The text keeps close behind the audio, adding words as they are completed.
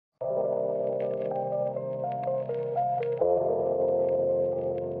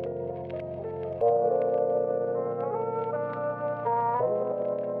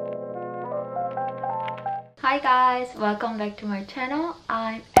Hi guys, welcome back to my channel.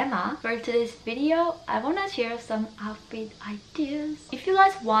 I'm Emma. For today's video, I want to share some outfit ideas. If you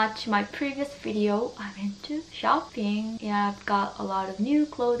guys watch my previous video, I'm into shopping and I've got a lot of new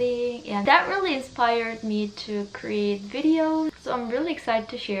clothing and that really inspired me to create videos. So I'm really excited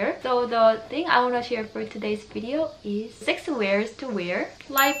to share. So the thing I want to share for today's video is 6 wears to wear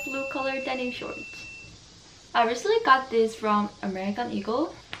light blue color denim shorts. I recently got this from American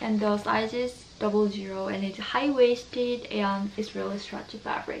Eagle and the size is 00 and it's high-waisted and it's really stretchy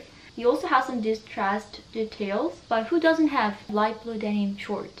fabric. You also have some distressed details, but who doesn't have light blue denim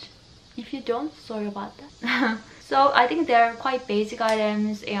shorts? If you don't, sorry about that. So I think they're quite basic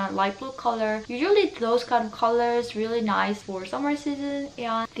items and light blue color. Usually those kind of colors really nice for summer season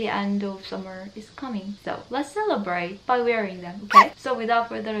and the end of summer is coming. So let's celebrate by wearing them, okay? So without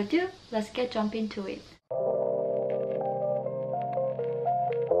further ado, let's jump into it.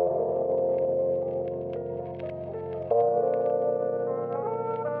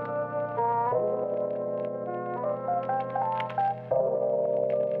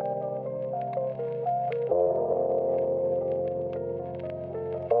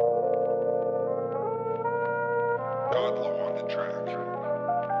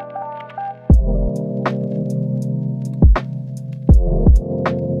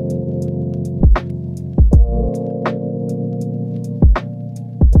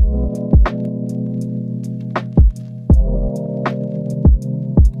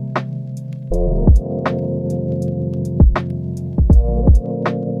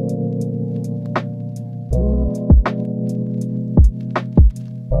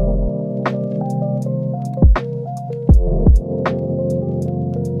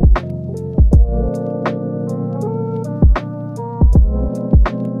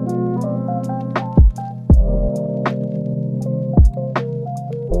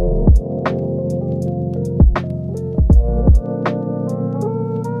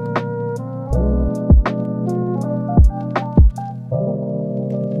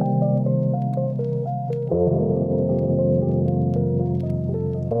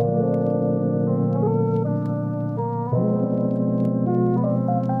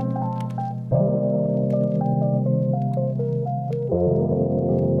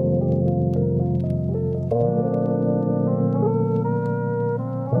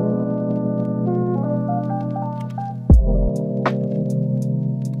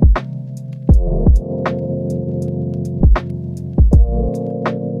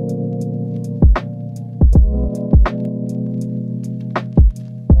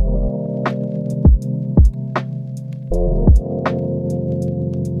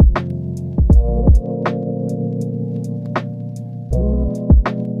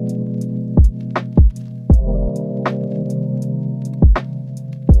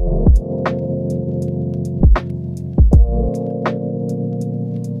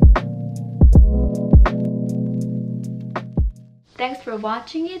 Thanks for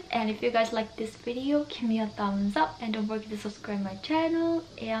watching it, and if you guys like this video, give me a thumbs up and don't forget to subscribe my channel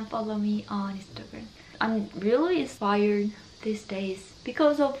and follow me on Instagram. I'm really inspired these days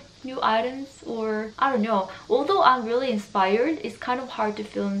because of new items, or I don't know. Although I'm really inspired, it's kind of hard to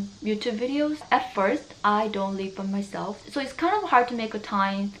film YouTube videos. At first, I don't live by myself, so it's kind of hard to make a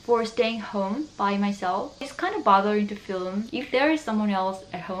time for staying home by myself. It's kind of bothering to film if there is someone else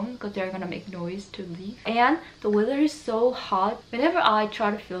at home because they're gonna make noise to leave. And the weather is so hot. Whenever I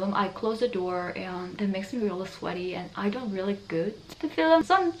try to film, I close the door and that makes me really sweaty and I don't really good to film.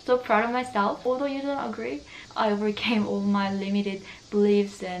 So I'm so proud of myself. Although you don't agree, I overcame all my limited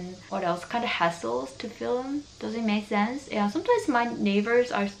beliefs and what else, kind of hassles to film. Doesn't make sense. And sometimes my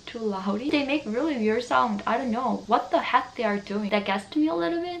neighbors are too loud. They make really weird sound. I don't know what the heck they are doing. That gets to me a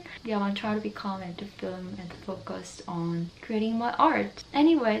little bit. Yeah, I'm trying to be calm and to film and to focus on creating my art.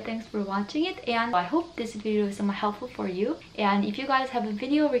 Anyway, thanks for watching it and I hope this video is somewhat helpful for you. And if you guys have a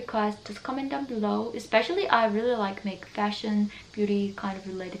video request, just comment down below. Especially I really like make fashion, beauty kind of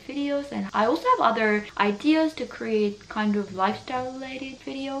related videos, and I also have other ideas to create kind of lifestyle related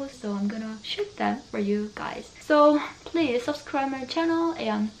videos, so I'm gonna shoot them for you guys. So please subscribe my channel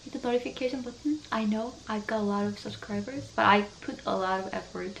and hit the notification button. I know I've got a lot of subscribers, but I put a lot of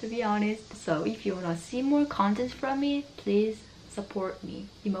effort, to be honest. So if you wanna see more content from me, please support me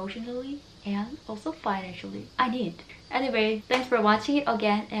emotionally and also financially. I need. Anyway, thanks for watching it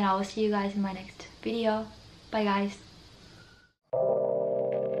again and I will see you guys in my next video. Bye guys.